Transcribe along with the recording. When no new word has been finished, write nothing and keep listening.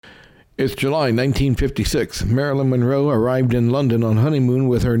It's July 1956. Marilyn Monroe arrived in London on honeymoon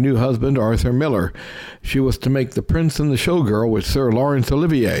with her new husband, Arthur Miller. She was to make The Prince and the Showgirl with Sir Laurence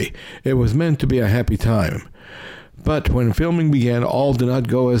Olivier. It was meant to be a happy time. But when filming began, all did not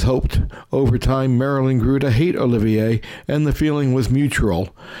go as hoped. Over time, Marilyn grew to hate Olivier, and the feeling was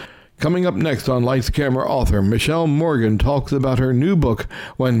mutual. Coming up next on Lights Camera, author Michelle Morgan talks about her new book,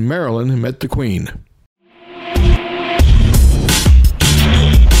 When Marilyn Met the Queen.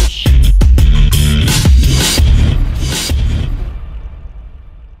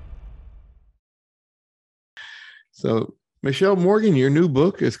 So, Michelle Morgan, your new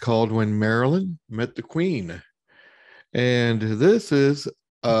book is called When Marilyn Met the Queen. And this is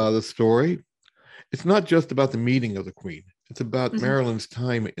the story. It's not just about the meeting of the Queen. It's about Marilyn's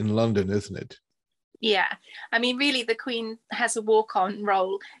time in London, isn't it? Yeah. I mean, really, the Queen has a walk-on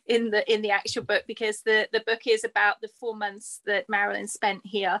role in the actual book, because the book is about the 4 months that Marilyn spent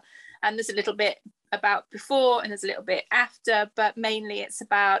here. And there's a little bit about before and there's a little bit after, but mainly it's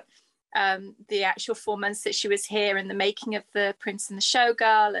about the actual 4 months that she was here and the making of The Prince and the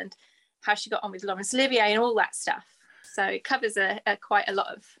Showgirl and how she got on with Laurence Olivier and all that stuff. So it covers quite a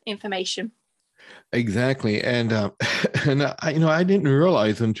lot of information. Exactly, and I didn't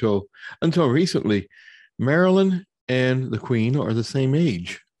realize until recently, Marilyn and the Queen are the same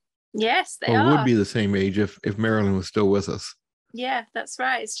age. Yes, they or are. Would be the same age if Marilyn was still with us. Yeah, that's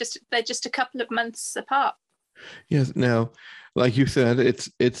right. They're just a couple of months apart. Yes. Now, like you said, it's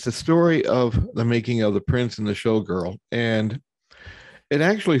the story of the making of The Prince and the Showgirl, and it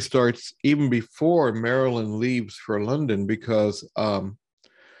actually starts even before Marilyn leaves for London, because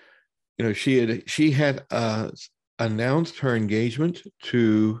she had announced her engagement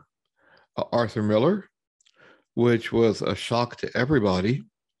to Arthur Miller, which was a shock to everybody,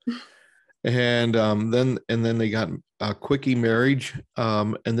 and then they got a quickie marriage,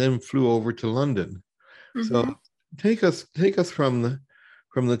 and then flew over to London. So take us from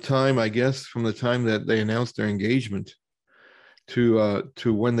the time, I guess, from the time that they announced their engagement to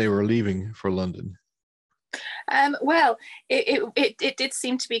when they were leaving for London. Well, it did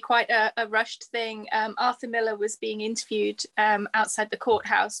seem to be quite a rushed thing. Arthur Miller was being interviewed outside the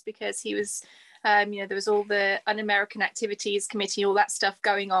courthouse because he was, there was all the Un-American Activities Committee, all that stuff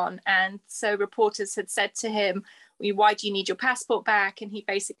going on. And so reporters had said to him, why do you need your passport back? And he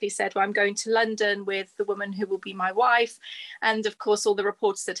basically said, well, I'm going to London with the woman who will be my wife. And of course, all the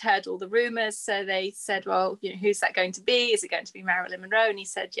reporters had heard all the rumors. So they said, well, who's that going to be? Is it going to be Marilyn Monroe? And he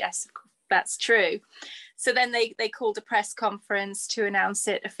said, yes, of course, that's true. So then they called a press conference to announce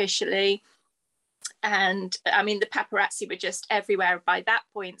it officially. And I mean, the paparazzi were just everywhere by that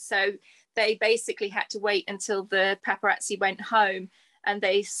point. So they basically had to wait until the paparazzi went home, and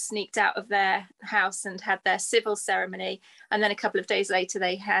they sneaked out of their house and had their civil ceremony. And then a couple of days later,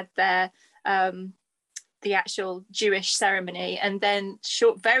 they had their the actual Jewish ceremony. And then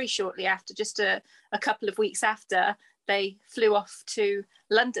very shortly after, just a couple of weeks after, they flew off to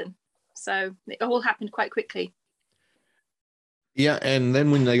London. So it all happened quite quickly. Yeah, and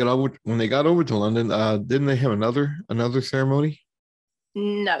then when they got over to London, didn't they have another ceremony?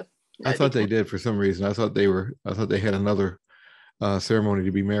 No, I thought they did for some reason. I thought they had another ceremony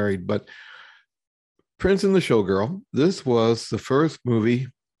to be married. But Prince and the Showgirl, this was the first movie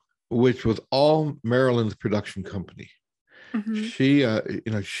which was all Marilyn's production company. She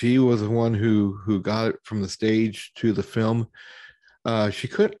was the one who got it from the stage to the film.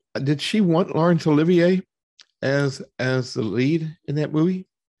 Did she want Laurence Olivier as the lead in that movie?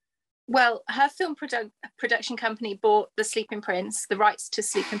 Well, her film production company bought the rights to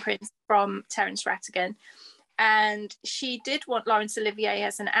Sleeping Prince from Terence Rattigan. And she did want Laurence Olivier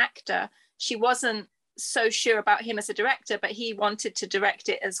as an actor. She wasn't so sure about him as a director, but he wanted to direct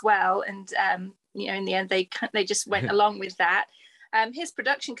it as well. And, in the end, they just went along with that. His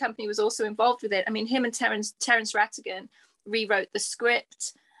production company was also involved with it. I mean, him and Terence Rattigan rewrote the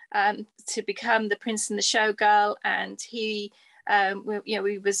script to become The Prince and the Showgirl. And he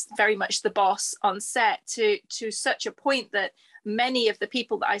was very much the boss on set to such a point that many of the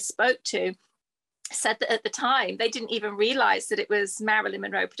people that I spoke to said that at the time they didn't even realize that it was Marilyn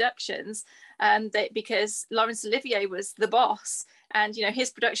Monroe Productions, because Laurence Olivier was the boss, and his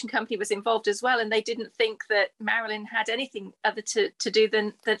production company was involved as well, and they didn't think that Marilyn had anything other to do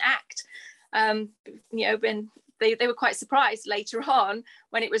than act. And they were quite surprised later on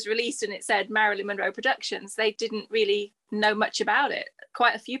when it was released and it said Marilyn Monroe Productions. They didn't really know much about it.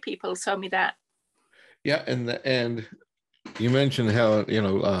 Quite a few people told me that. Yeah, and you mentioned how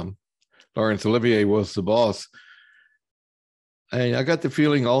Laurence Olivier was the boss. And I got the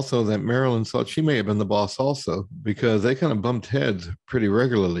feeling also that Marilyn thought she may have been the boss also, because they kind of bumped heads pretty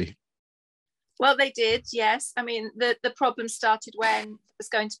regularly. Well, they did, yes. I mean, the problem started when it was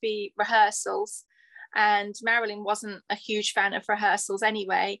going to be rehearsals, and Marilyn wasn't a huge fan of rehearsals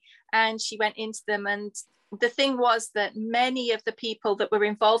anyway, and she went into them. And the thing was that many of the people that were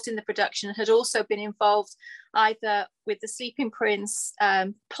involved in the production had also been involved either with the Sleeping Prince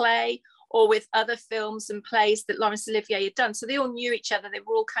play or with other films and plays that Laurence Olivier had done. So they all knew each other. They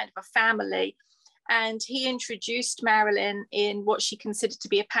were all kind of a family. And he introduced Marilyn in what she considered to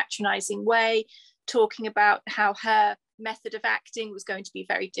be a patronizing way, talking about how her method of acting was going to be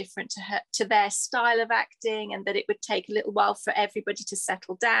very different to their style of acting, and that it would take a little while for everybody to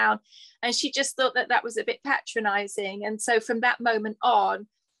settle down. And she just thought that that was a bit patronizing. And so from that moment on,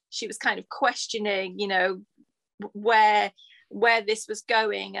 she was kind of questioning, you know, where this was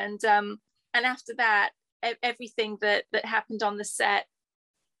going. And after that, everything that happened on the set,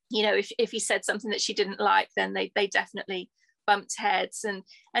 you know, if he said something that she didn't like, then they definitely bumped heads.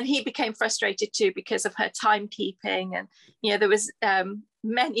 And he became frustrated too because of her timekeeping. And, you know, there was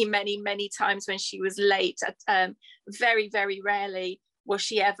many times when she was late. Very, very rarely was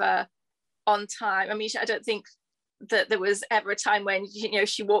she ever on time. I mean, I don't think that there was ever a time when, you know,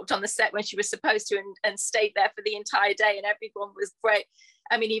 she walked on the set when she was supposed to and stayed there for the entire day and everyone was great.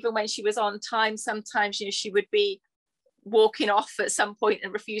 I mean, even when she was on time, sometimes, you know, she would be walking off at some point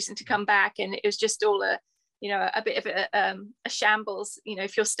and refusing to come back, and it was just all a bit of a shambles. You know,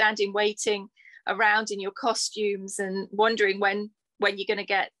 if you're standing waiting around in your costumes and wondering when you're going to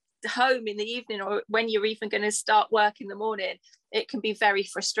get home in the evening, or when you're even going to start work in the morning, it can be very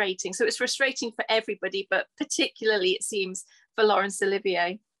frustrating. So it's frustrating for everybody, but particularly it seems for Laurence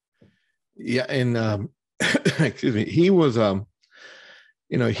Olivier. Yeah, and excuse me, he was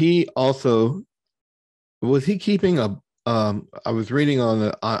he also was he keeping a I was reading on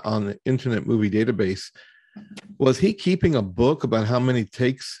the Internet Movie Database. Was he keeping a book about how many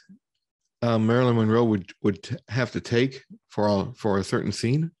takes Marilyn Monroe would have to take for a certain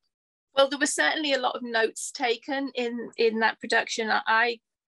scene? Well, there was certainly a lot of notes taken in that production. I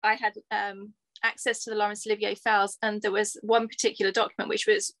had access to the Laurence Olivier files, and there was one particular document which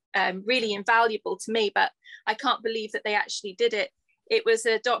was really invaluable to me, but I can't believe that they actually did it. It was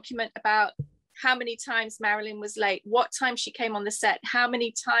a document about how many times Marilyn was late, what time she came on the set, how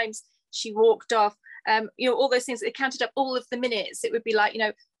many times she walked off, all those things. It counted up all of the minutes. It would be like,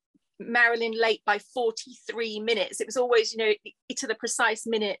 Marilyn late by 43 minutes. It was always, to the precise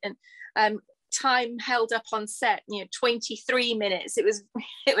minute. And time held up on set, 23 minutes. It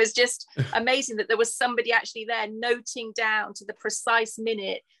was just amazing that there was somebody actually there noting down to the precise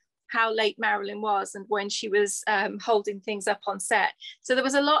minute how late Marilyn was and when she was holding things up on set. So there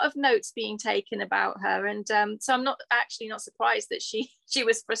was a lot of notes being taken about her. And so I'm not surprised that she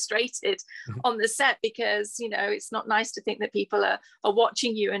was frustrated on the set, because, it's not nice to think that people are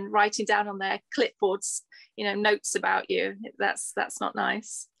watching you and writing down on their clipboards, notes about you. That's not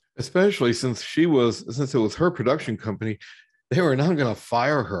nice. Especially since it was her production company, they were not going to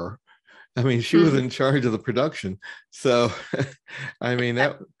fire her. I mean, she was in charge of the production. So, I mean,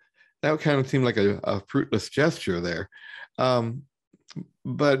 that kind of seemed like a fruitless gesture there.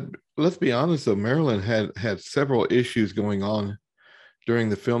 But let's be honest, though, Marilyn had several issues going on during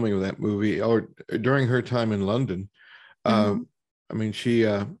the filming of that movie, or during her time in London. I mean, she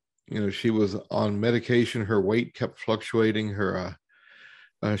was on medication. Her weight kept fluctuating.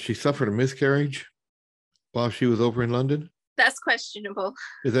 She suffered a miscarriage while she was over in London. That's questionable.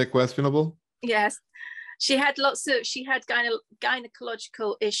 Is that questionable? Yes. She had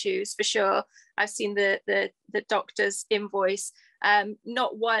gynecological issues for sure. I've seen the doctor's invoice.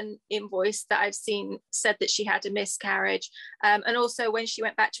 Not one invoice that I've seen said that she had a miscarriage. And also when she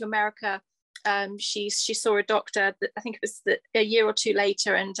went back to America, she saw a doctor, I think it was a year or two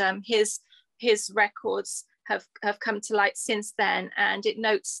later, and his records have come to light since then, and it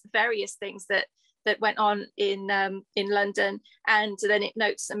notes various things that went on in London, and then it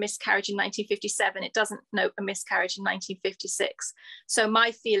notes a miscarriage in 1957. It doesn't note a miscarriage in 1956. So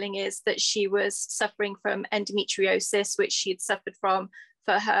my feeling is that she was suffering from endometriosis, which she had suffered from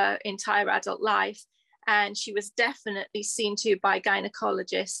for her entire adult life, and she was definitely seen to by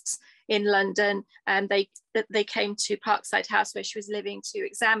gynecologists in London, and they came to Parkside House where she was living to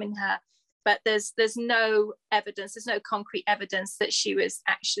examine her. But there's no evidence, there's no concrete evidence that she was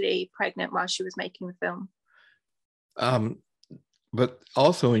actually pregnant while she was making the film. But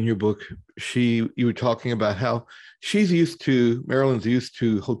also in your book, you were talking about how Marilyn's used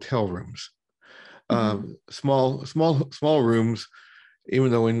to hotel rooms, small rooms, even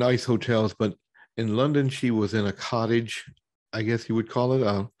though in nice hotels. But in London, she was in a cottage, I guess you would call it,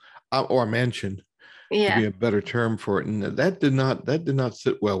 or a mansion, to be a better term for it. And that did not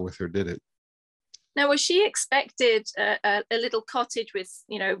sit well with her, did it? Now, was she expected a little cottage with,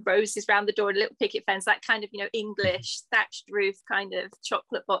 roses around the door and a little picket fence, that kind of, English thatched roof kind of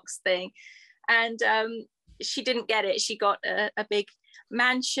chocolate box thing? And she didn't get it. She got a big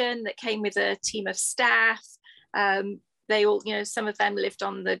mansion that came with a team of staff. They all, some of them lived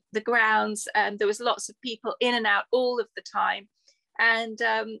on the grounds, and there was lots of people in and out all of the time. And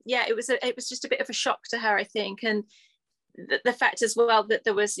it was just a bit of a shock to her, I think. And the fact as well that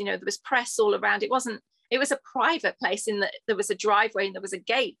there was press all around. It was a private place in that there was a driveway and there was a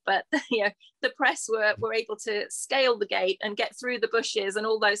gate, but the press were able to scale the gate and get through the bushes and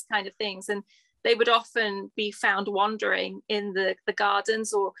all those kind of things. And they would often be found wandering in the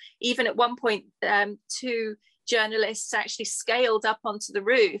gardens, or even at one point, two journalists actually scaled up onto the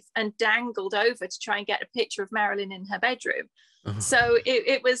roof and dangled over to try and get a picture of Marilyn in her bedroom. Uh-huh. So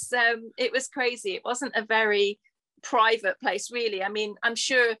it was crazy. It wasn't a very private place, really. I mean, I'm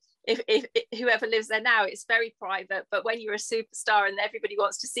sure if whoever lives there now, it's very private, but when you're a superstar and everybody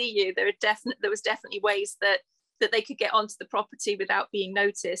wants to see you, there was definitely ways that they could get onto the property without being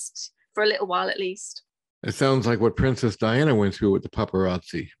noticed for a little while at least. It sounds like what Princess Diana went through with the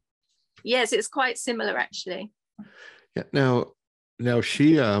paparazzi. Yes, it's quite similar, actually. Yeah. Now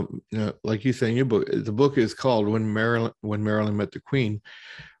she, like you say in your book, the book is called When Marilyn Met the Queen.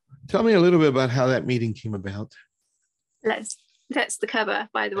 Tell me a little bit about how that meeting came about. That's the cover,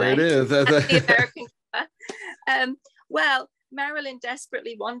 by the way. It is. That's the American cover. Well, Marilyn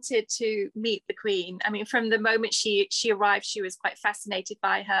desperately wanted to meet the Queen. I mean, from the moment she arrived, she was quite fascinated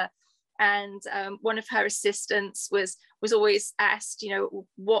by her. And one of her assistants was always asked,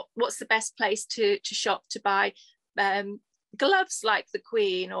 what's the best place to shop to buy gloves like the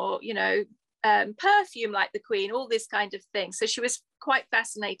Queen, or perfume like the Queen, all this kind of thing. So she was quite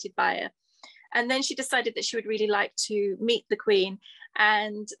fascinated by her. And then she decided that she would really like to meet the Queen,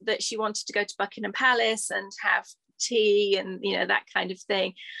 and that she wanted to go to Buckingham Palace and have tea and that kind of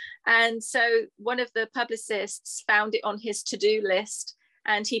thing. And so one of the publicists found it on his to-do list,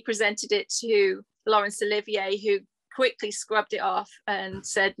 and he presented it to Laurence Olivier, who quickly scrubbed it off and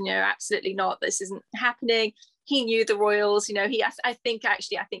said, absolutely not, this isn't happening. He knew the royals, I think that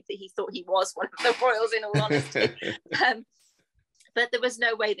he thought he was one of the royals, in all honesty. But there was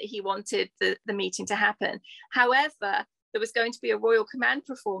no way that he wanted the meeting to happen. However, there was going to be a Royal Command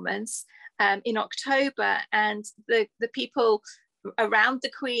performance in October, and the people around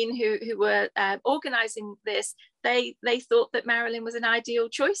the Queen who were organising this, they thought that Marilyn was an ideal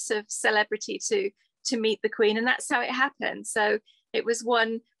choice of celebrity to meet the Queen, and that's how it happened. So it was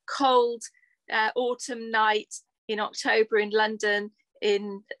one cold autumn night in October in London,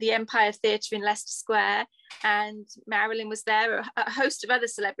 in the Empire Theatre in Leicester Square, and Marilyn was there. A host of other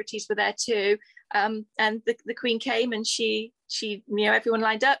celebrities were there too, and the Queen came, and she everyone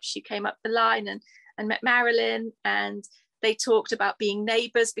lined up. She came up the line and met Marilyn, and they talked about being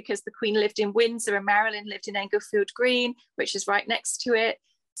neighbours, because the Queen lived in Windsor and Marilyn lived in Englefield Green, which is right next to it.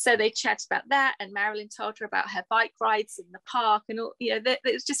 So they chatted about that, and Marilyn told her about her bike rides in the park, and all, it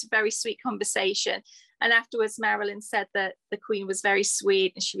was just a very sweet conversation. And afterwards, Marilyn said that the Queen was very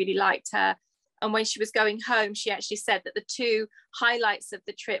sweet and she really liked her. And when she was going home, she actually said that the two highlights of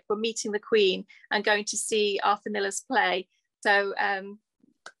the trip were meeting the Queen and going to see Arthur Miller's play. So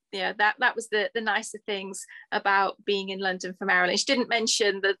that was the nicer things about being in London for Marilyn. She didn't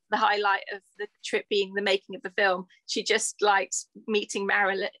mention the highlight of the trip being the making of the film. She just liked meeting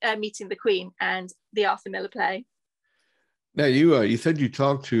meeting the Queen and the Arthur Miller play. Now, you said you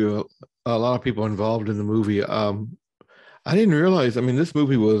talked to a lot of people involved in the movie. I didn't realize, I mean, this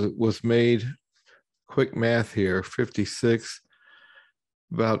movie was made, quick math here, 56,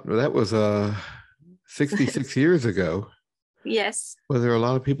 that was 66 years ago. Yes. Were there a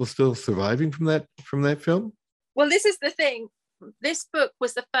lot of people still surviving from that film? Well, this is the thing. This book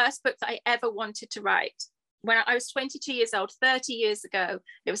was the first book that I ever wanted to write. When I was 22 years old, 30 years ago,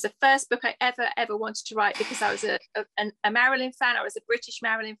 it was the first book I ever wanted to write, because I was a Marilyn fan. I was a British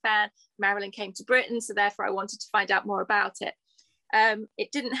Marilyn fan. Marilyn came to Britain, so therefore I wanted to find out more about it.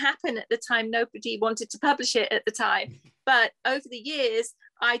 It didn't happen at the time. Nobody wanted to publish it at the time. But over the years,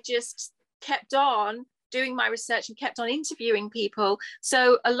 I just kept on doing my research and kept on interviewing people.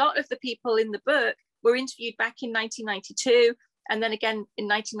 So a lot of the people in the book were interviewed back in 1992, and then again in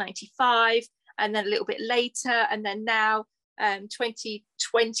 1995, and then a little bit later, and then now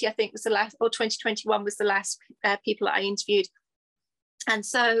 2020, I think was the last, or 2021 was the last people that I interviewed. And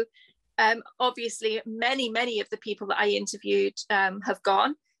so obviously many of the people that I interviewed have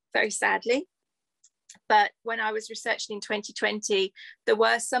gone, very sadly. But when I was researching in 2020, there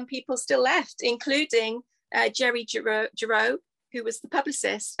were some people still left, including Jerry Giroux, who was the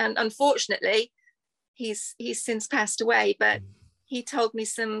publicist. And unfortunately, he's since passed away, but he told me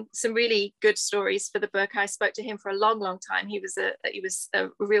some really good stories for the book. I spoke to him for a long time. He was a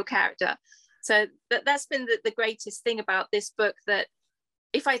real character. So that's been the greatest thing about this book, that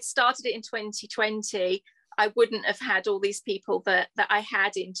if I'd started it in 2020, I wouldn't have had all these people that I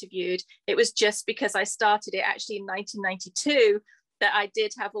had interviewed. It was just because I started it actually in 1992 that I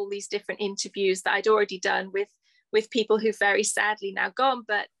did have all these different interviews that I'd already done with people who very sadly now gone,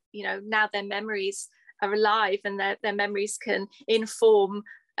 but now their memories are alive, and their memories can inform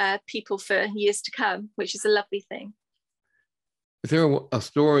people for years to come, which is a lovely thing. Is there a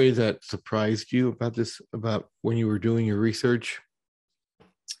story that surprised you about when you were doing your research?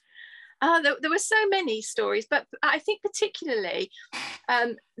 There were so many stories, but I think particularly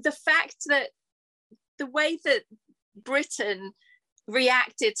the fact that the way that Britain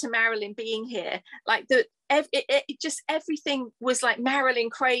reacted to Marilyn being here, like just everything was like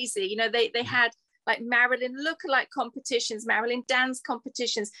Marilyn crazy. They had like Marilyn lookalike competitions, Marilyn dance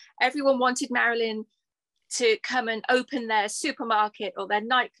competitions. Everyone wanted Marilyn to come and open their supermarket or their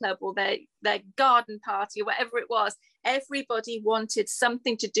nightclub or their garden party or whatever it was. Everybody wanted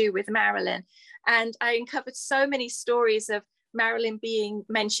something to do with Marilyn. And I uncovered so many stories of Marilyn being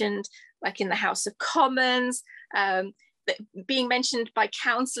mentioned, like in the House of Commons, being mentioned by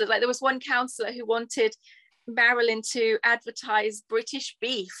councillors. Like there was one councillor who wanted Marilyn to advertise British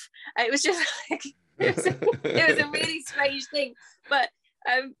beef. It was just like, it was a really strange thing. But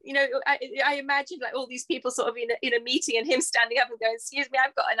I imagined like all these people sort of in a meeting and him standing up and going, "Excuse me,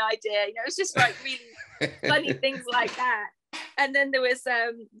 I've got an idea." It's just like really funny things like that. And then there was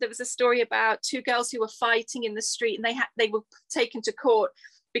a story about two girls who were fighting in the street, and they were taken to court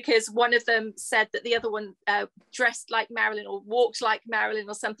because one of them said that the other one dressed like Marilyn or walked like Marilyn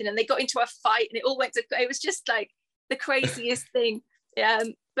or something, and they got into a fight, and it was just like the craziest thing.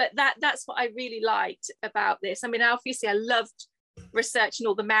 But that's what I really liked about this. I mean, obviously I loved researching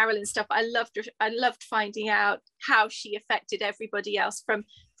all the Marilyn stuff. I loved finding out how she affected everybody else, from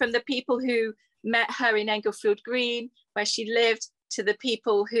the people who met her in Englefield Green, where she lived, to the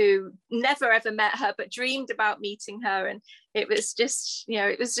people who never ever met her but dreamed about meeting her. And it was just,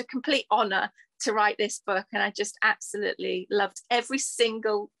 it was a complete honor to write this book, and I just absolutely loved every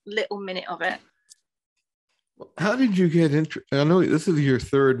single little minute of it. How did you get into? I know this is your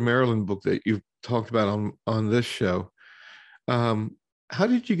third Marilyn book that you've talked about on this show. How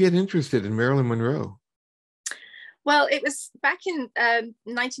did you get interested in Marilyn Monroe? Well, it was back in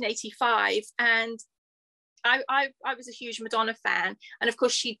 1985, and I was a huge Madonna fan, and of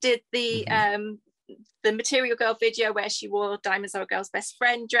course she did the Material Girl video where she wore Diamonds Are a Girl's Best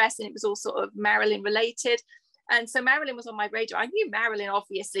Friend dress, and it was all sort of Marilyn related. And so Marilyn was on my radar. I knew Marilyn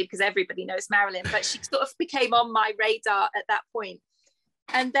obviously because everybody knows Marilyn, but she sort of became on my radar at that point.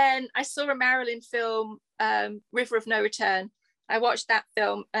 And then I saw a Marilyn film, River of No Return. I watched that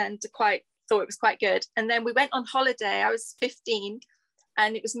film and thought it was quite good. And then we went on holiday. I was 15,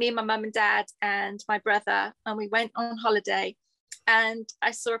 and it was me and my mum and dad and my brother, and we went on holiday. And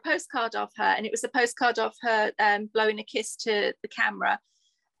I saw a postcard of her, and it was a postcard of her blowing a kiss to the camera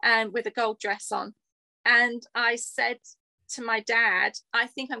and with a gold dress on. And I said to my dad, "I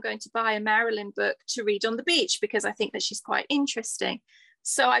think I'm going to buy a Marilyn book to read on the beach because I think that she's quite interesting."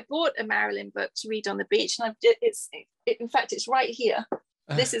 So I bought a Marilyn book to read on the beach, and in fact, it's right here.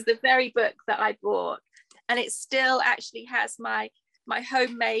 This is the very book that I bought, and it still actually has my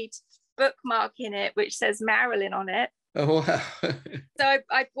homemade bookmark in it, which says Marilyn on it. Oh, wow. So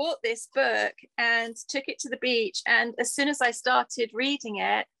I bought this book and took it to the beach, and as soon as I started reading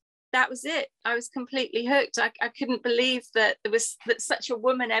it, that was it. I was completely hooked. I couldn't believe that that such a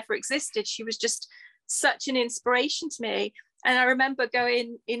woman ever existed. She was just such an inspiration to me. And I remember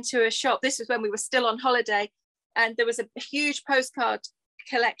going into a shop. This was when we were still on holiday, and there was a huge postcard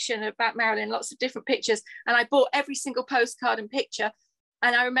collection about Marilyn, lots of different pictures. And I bought every single postcard and picture.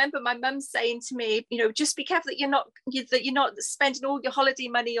 And I remember my mum saying to me, just be careful that you're not spending all your holiday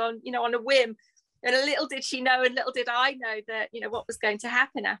money on, on a whim. And little did she know, and little did I know that, what was going to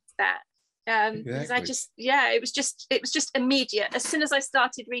happen after that. Because it was just immediate. As soon as I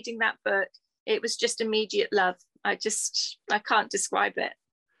started reading that book, it was just immediate love. I can't describe it.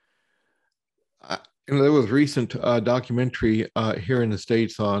 There was recent documentary here in the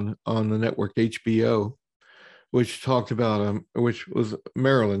States on the network HBO, which talked about which was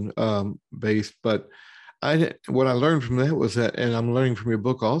Marilyn based. But what I learned from that was that, and I'm learning from your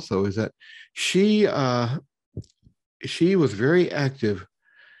book also, is that she was very active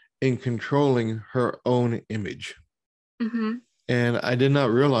in controlling her own image. Mm-hmm. And I did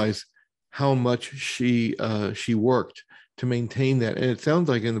not realize how much she worked to maintain that. And it sounds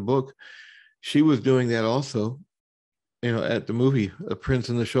like in the book, she was doing that also, at the movie The Prince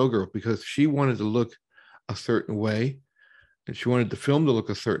and the Showgirl, because she wanted to look a certain way and she wanted the film to look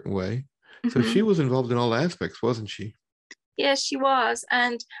a certain way. So she was involved in all aspects, wasn't she? Yes, she was.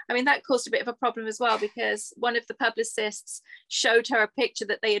 And I mean, that caused a bit of a problem as well, because one of the publicists showed her a picture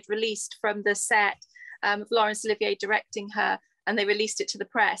that they had released from the set of Laurence Olivier directing her, and they released it to the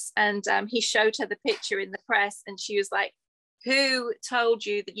press. And he showed her the picture in the press, and she was like, who told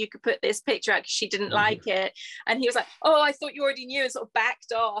you that you could put this picture out? Because she didn't like it. And he was like, oh, I thought you already knew, and sort of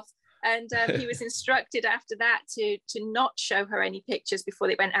backed off. And he was instructed after that to not show her any pictures before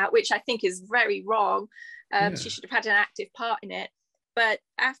they went out, which I think is very wrong. She should have had an active part in it. But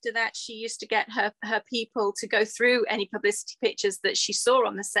after that, she used to get her people to go through any publicity pictures that she saw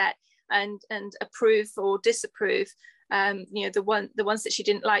on the set and approve or disapprove. The ones that she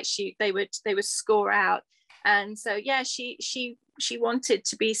didn't like, they would score out. And so she wanted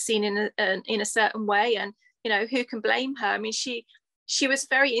to be seen in a certain way, and who can blame her? I mean, she was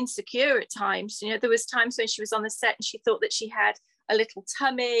very insecure at times. There was times when she was on the set and she thought that she had a little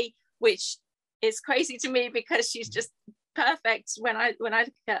tummy, which is crazy to me because she's just perfect when I look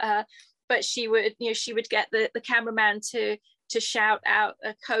at her. But she would get the cameraman to shout out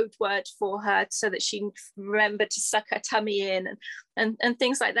a code word for her so that she remembered to suck her tummy in and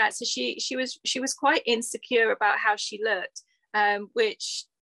things like that. So she was quite insecure about how she looked, which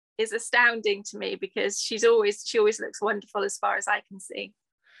is astounding to me because she always looks wonderful as far as I can see.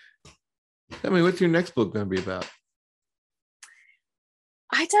 I mean, what's your next book going to be about?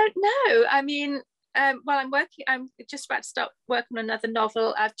 I don't know. I mean, I'm just about to start working on another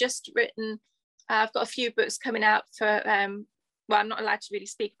novel. I've got a few books coming out for, I'm not allowed to really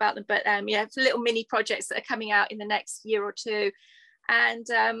speak about them, but little mini projects that are coming out in the next year or two. And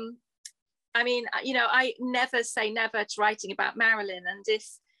I mean, I never say never to writing about Marilyn. And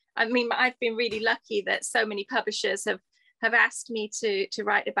I've been really lucky that so many publishers have asked me to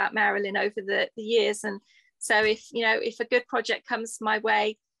write about Marilyn over the years. And so if a good project comes my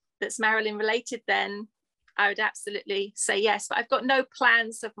way that's Marilyn related, then I would absolutely say yes. But I've got no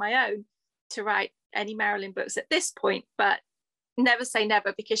plans of my own to write any Marilyn books at this point, but never say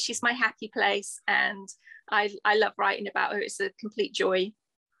never, because she's my happy place and I love writing about her. It's a complete joy.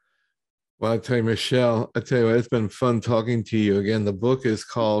 Well, I tell you, Michelle, it's been fun talking to you again. The book is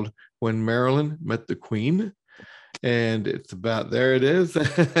called When Marilyn Met the Queen, and it's about, there it is. And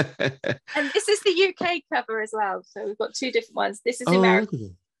this is the UK cover as well. So we've got two different ones. This is the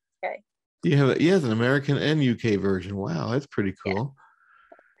American. Okay. You have an American and UK version. Wow, that's pretty cool.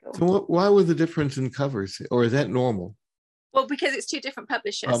 Yeah. Cool. So why was the difference in covers, or is that normal? Well, because it's two different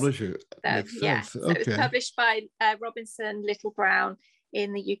publishers. Makes sense. So it was published by Robinson Little Brown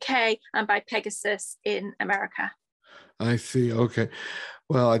in the UK and by Pegasus in America. I see. Okay.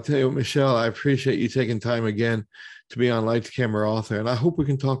 Well, I tell you what, Michelle, I appreciate you taking time again to be on Lights Camera Author, and I hope we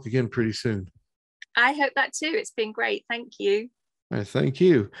can talk again pretty soon. I hope that too. It's been great. Thank you. All right, thank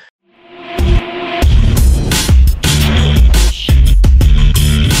you.